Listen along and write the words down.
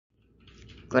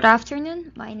Good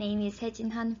afternoon, my name is Hye-Jin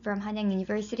Han from Hanyang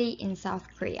University in South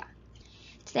Korea.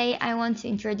 Today I want to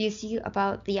introduce you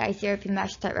about the ICRP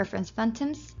mesh type reference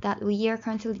phantoms that we are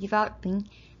currently developing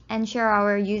and share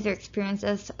our user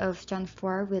experiences of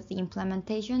Geant4 with the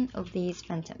implementation of these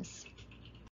phantoms.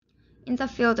 In the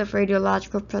field of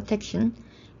radiological protection,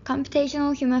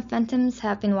 computational human phantoms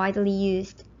have been widely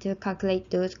used to calculate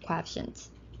dose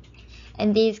coefficients.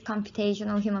 And these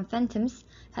computational human phantoms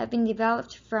have been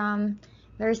developed from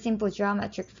very simple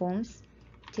geometric forms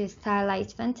to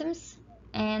stylized phantoms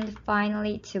and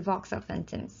finally to voxel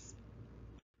phantoms.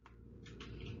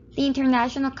 The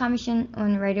International Commission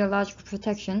on Radiological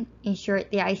Protection, in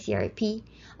short the ICRP,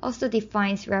 also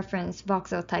defines reference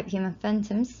voxel-type human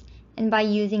phantoms, and by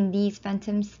using these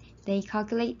phantoms, they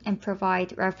calculate and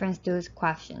provide reference dose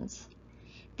coefficients.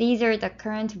 These are the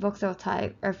current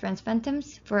voxel-type reference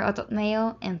phantoms for adult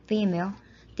male and female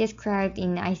described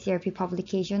in ICRP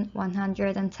Publication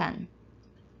 110.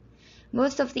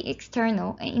 Most of the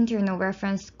external and internal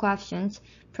reference coefficients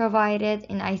provided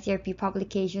in ICRP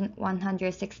Publication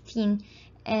 116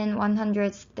 and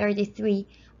 133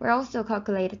 were also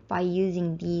calculated by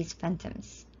using these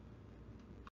phantoms.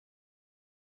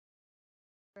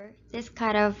 This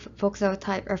kind of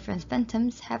voxel-type reference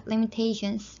phantoms have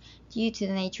limitations due to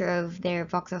the nature of their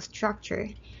voxel structure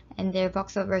and their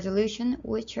voxel resolution,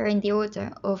 which are in the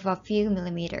order of a few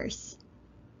millimeters.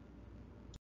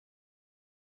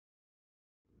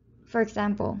 For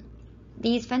example,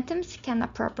 these phantoms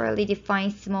cannot properly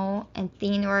define small and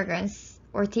thin organs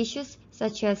or tissues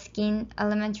such as skin,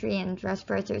 alimentary and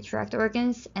respiratory tract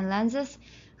organs, and lenses,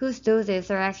 whose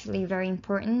doses are actually very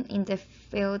important in the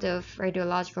field of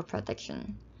radiological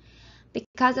protection.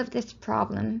 Because of this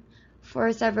problem,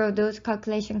 for several dose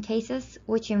calculation cases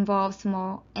which involve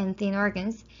small and thin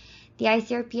organs, the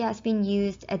ICRP has been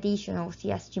used additional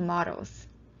CSG models.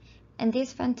 And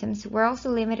these phantoms were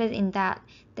also limited in that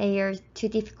they are too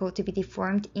difficult to be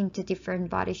deformed into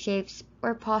different body shapes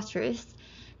or postures,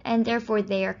 and therefore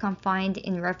they are confined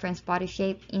in reference body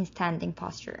shape in standing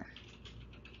posture.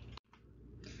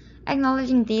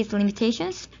 Acknowledging these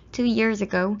limitations, 2 years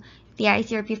ago, the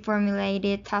ICRP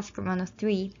formulated Task Group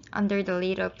 103 under the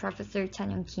lead of Professor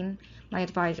Chan-Young Kim, my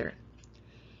advisor.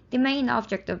 The main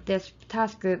object of this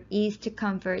task group is to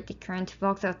convert the current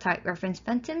voxel-type reference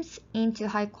phantoms into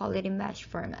high-quality mesh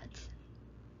formats.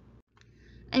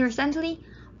 And recently,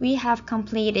 we have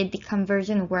completed the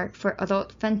conversion work for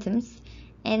adult phantoms,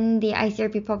 and the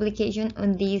ICRP publication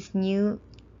on these new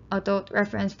adult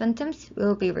reference phantoms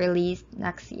will be released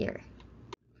next year.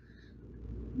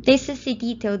 This is a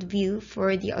detailed view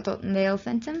for the adult male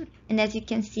phantom, and as you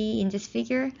can see in this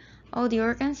figure, all the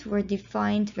organs were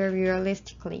defined very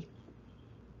realistically.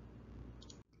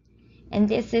 And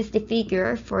this is the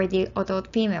figure for the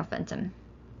adult female phantom.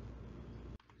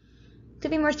 To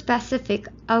be more specific,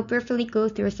 I'll briefly go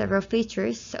through several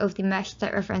features of the mesh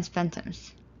type reference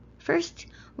phantoms. First,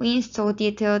 we install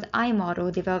detailed eye model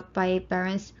developed by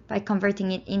Barons by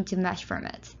converting it into mesh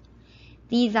format.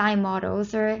 These eye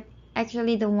models are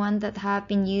actually the ones that have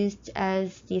been used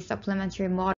as the supplementary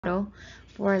model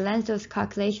for lens dose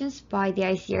calculations by the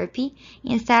ICRP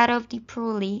instead of the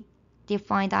poorly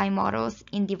defined eye models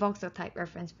in the voxel-type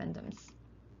reference phantoms.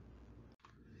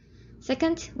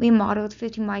 Second, we modeled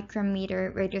 50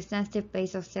 micrometer radiosensitive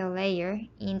basal cell layer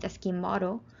in the skin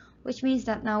model, which means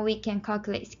that now we can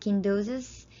calculate skin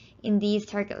doses in these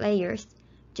target layers,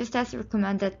 just as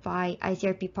recommended by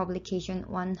ICRP Publication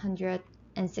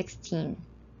 116.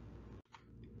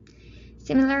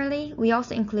 Similarly, we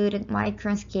also included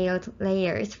micron-scaled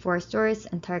layers for source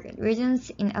and target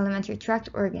regions in alimentary tract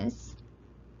organs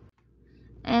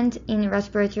and in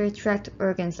respiratory tract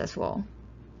organs as well.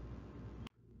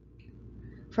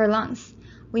 For lungs,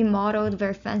 we modeled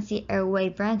very fancy airway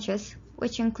branches,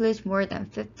 which includes more than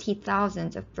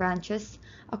 50,000 of branches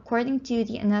according to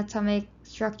the anatomic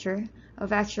structure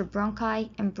of actual bronchi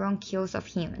and bronchioles of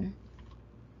human.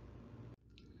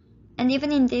 And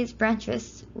even in these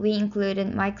branches, we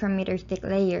included micrometer thick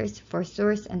layers for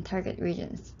source and target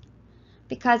regions.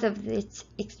 Because of its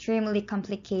extremely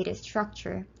complicated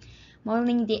structure,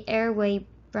 modeling the airway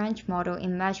branch model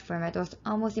in mesh format was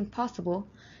almost impossible,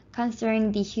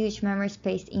 considering the huge memory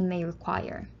space it may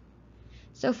require.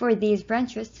 So for these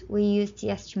branches, we used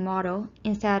CSG model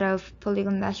instead of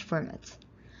polygon mesh format.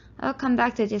 I'll come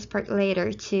back to this part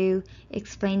later to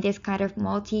explain this kind of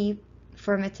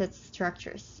multi-formatted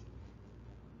structures.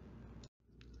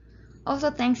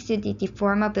 Also, thanks to the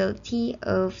deformability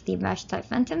of the mesh type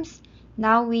phantoms,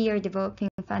 now we are developing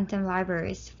phantom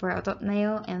libraries for adult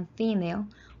male and female,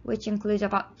 which includes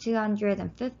about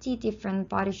 250 different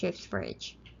body shapes for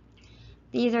each.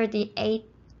 These are the 8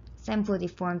 sample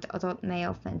deformed adult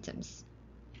male phantoms.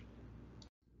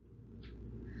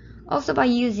 Also, by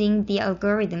using the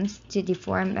algorithms to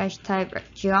deform mesh-type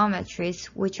geometries,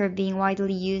 which are being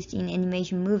widely used in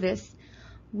animation movies,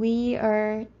 we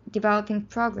are developing a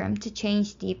program to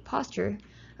change the posture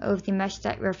of the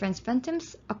mesh-type reference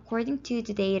phantoms according to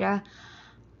the data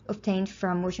obtained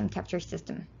from motion capture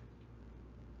system.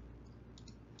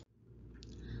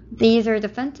 These are the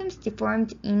phantoms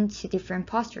deformed into different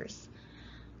postures.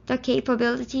 The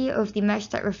capability of the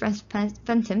mesh-type reference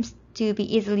phantoms to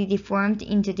be easily deformed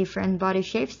into different body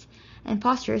shapes and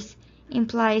postures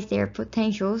implies their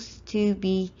potentials to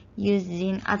be used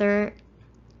in other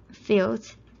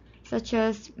fields such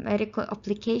as medical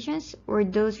applications or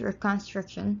dose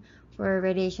reconstruction for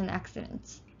radiation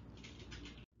accidents.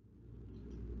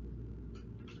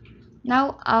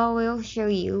 Now I will show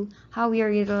you how we are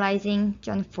utilizing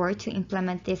Geant4 to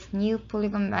implement these new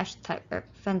polygon mesh type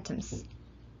phantoms.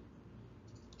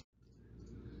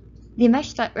 The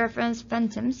mesh type reference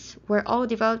phantoms were all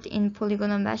developed in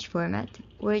polygonal mesh format,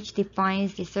 which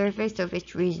defines the surface of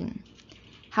each region.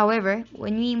 However,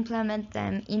 when we implement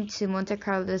them into Monte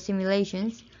Carlo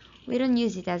simulations, we don't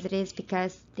use it as it is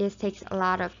because this takes a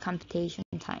lot of computation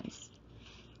times.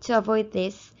 To avoid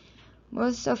this,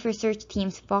 most of research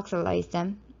teams voxelize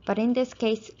them, but in this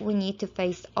case, we need to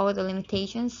face all the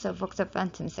limitations of voxel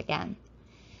phantoms again.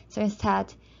 So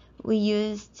instead, we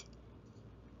used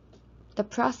the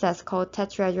process called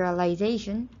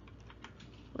tetrahedralization,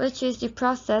 which is the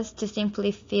process to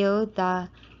simply fill the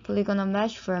polygonal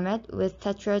mesh format with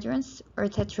tetrahedrons or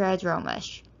tetrahedral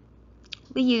mesh.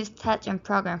 We use TETGEM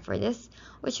program for this,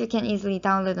 which you can easily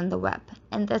download on the web,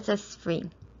 and this is free.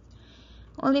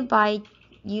 Only by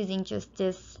using just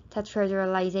this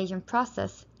tetrahedralization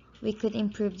process, we could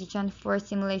improve the Geant4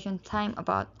 simulation time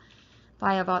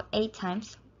by about 8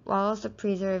 times, while also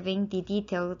preserving the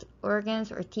detailed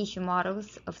organs or tissue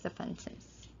models of the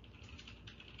phantoms.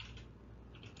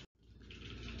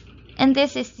 And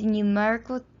this is the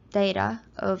numerical data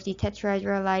of the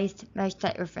tetrahedralized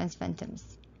mesh-type reference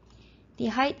phantoms. The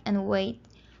height and weight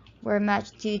were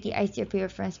matched to the ICRP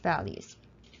reference values.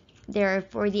 There are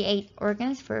 48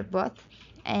 organs for both,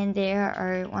 and there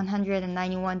are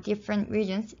 191 different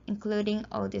regions, including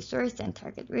all the source and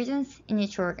target regions in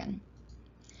each organ.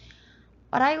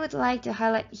 What I would like to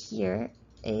highlight here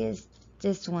is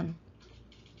this one,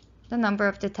 the number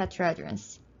of the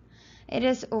tetrahedrons. It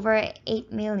is over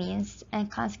 8 million, and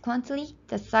consequently,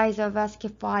 the size of ASCII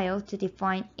file to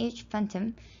define each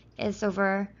phantom is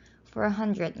over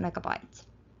 400 megabytes.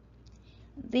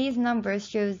 These numbers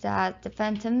show that the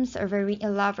phantoms are very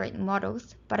elaborate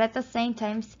models, but at the same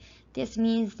time, this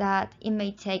means that it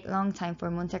may take a long time for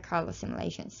Monte Carlo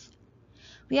simulations.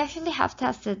 We actually have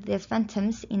tested these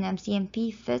phantoms in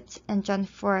MCMP, FIT, and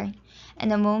Geant4,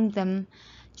 and among them,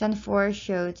 Geant4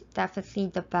 showed definitely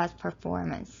the best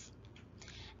performance.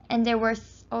 And there were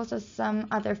also some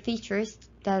other features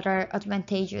that are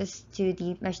advantageous to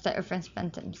the mesh-type reference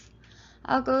phantoms.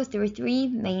 I'll go through 3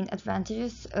 main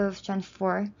advantages of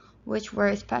Geant4, which were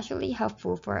especially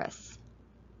helpful for us.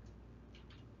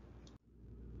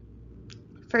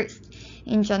 First,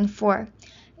 in Geant4,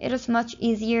 it is much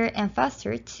easier and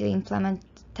faster to implement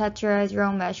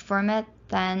tetrahedral mesh format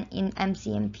than in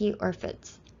MCMP or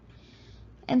FIT.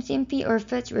 MCMP or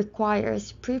FIT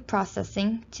requires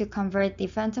pre-processing to convert the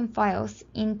phantom files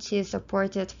into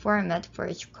supported format for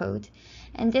each code,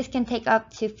 and this can take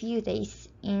up to a few days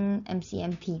in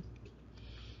MCMP.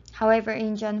 However,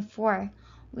 in Geant4,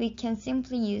 we can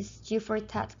simply use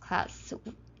G4 class,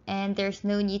 and there's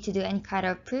no need to do any kind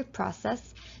of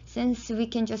pre-process since we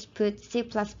can just put C++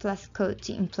 code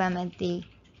to implement the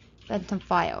phantom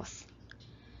files.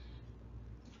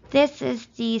 This is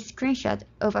the screenshot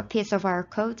of a piece of our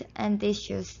code, and this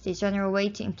shows the general way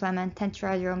to implement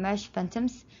tetrahedral mesh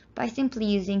phantoms by simply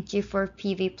using G4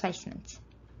 PV placement.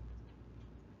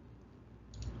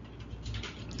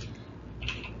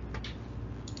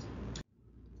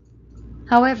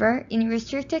 However, in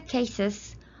restricted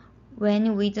cases,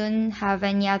 when we don't have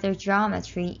any other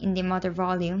geometry in the mother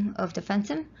volume of the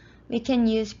phantom, we can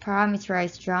use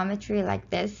parameterized geometry like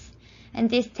this, and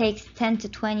this takes 10 to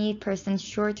 20%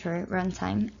 shorter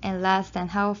runtime and less than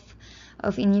half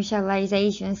of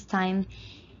initialization's time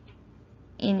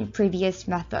in previous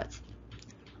methods.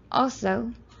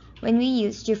 Also, when we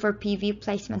use G4 PV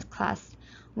placement class,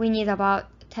 we need about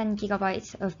 10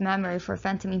 gigabytes of memory for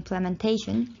phantom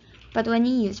implementation, but when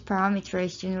you use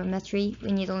parameterized geometry,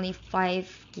 we need only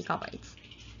 5 gigabytes.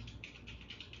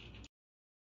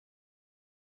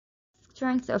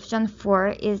 Strength of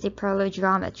Geant4 is the parallel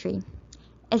geometry.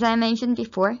 As I mentioned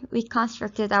before, we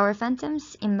constructed our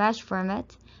phantoms in mesh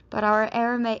format, but our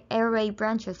airway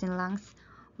branches in lungs,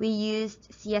 we used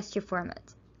CSG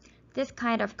format. This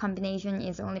kind of combination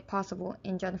is only possible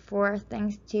in Geant4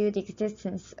 thanks to the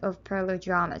existence of parallel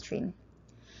geometry.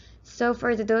 So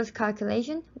for the dose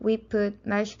calculation, we put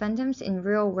mesh phantoms in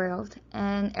real world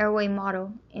and airway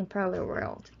model in parallel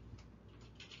world.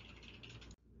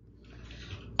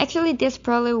 Actually, this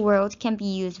parallel world can be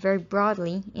used very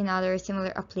broadly in other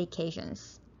similar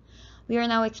applications. We are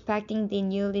now expecting the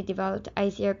newly developed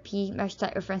ICRP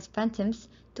mesh-type reference phantoms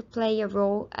to play a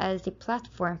role as the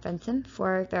platform phantom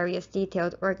for various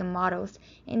detailed organ models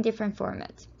in different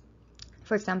formats.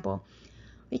 For example,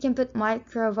 we can put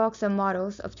micro-voxel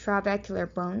models of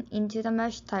trabecular bone into the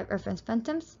mesh-type reference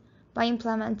phantoms by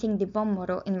implementing the bone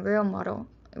model in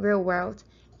real world,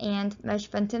 and mesh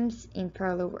phantoms in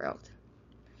parallel world.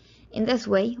 In this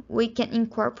way, we can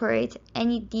incorporate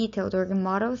any detailed organ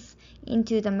models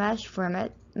into the mesh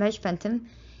phantom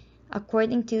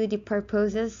according to the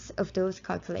purposes of those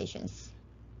calculations.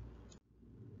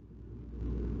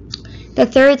 The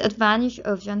third advantage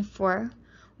of Geant4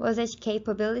 was its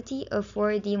capability of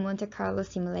 4D Monte Carlo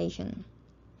simulation.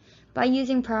 By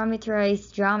using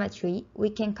parameterized geometry, we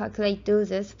can calculate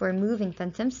doses for moving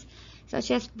phantoms,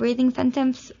 such as breathing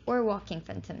phantoms or walking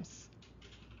phantoms.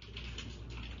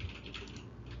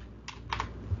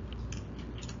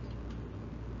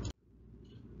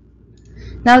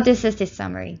 Now this is the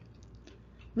summary.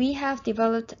 We have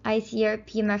developed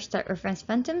ICRP mesh-type reference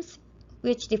phantoms,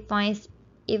 which defines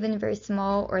even very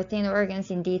small or thin organs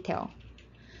in detail.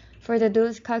 For the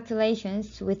dose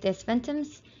calculations with these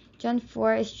phantoms,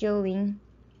 Geant4 is showing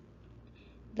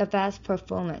the best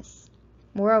performance.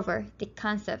 Moreover, the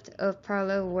concept of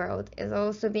parallel world is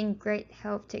also being great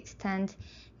help to extend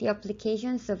the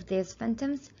applications of these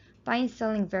phantoms by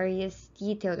installing various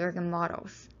detailed organ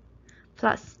models.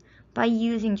 Plus, by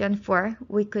using Geant4,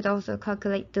 we could also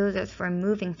calculate doses for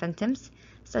moving phantoms,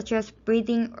 such as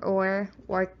breathing or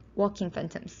walking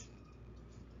phantoms.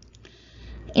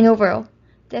 In overall,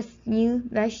 these new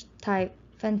mesh-type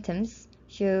phantoms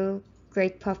show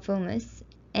great performance,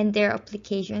 and their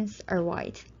applications are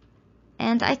wide.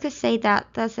 And I could say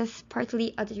that this is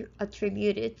partly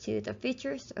attributed to the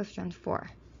features of Geant4.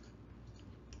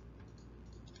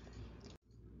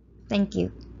 Thank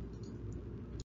you.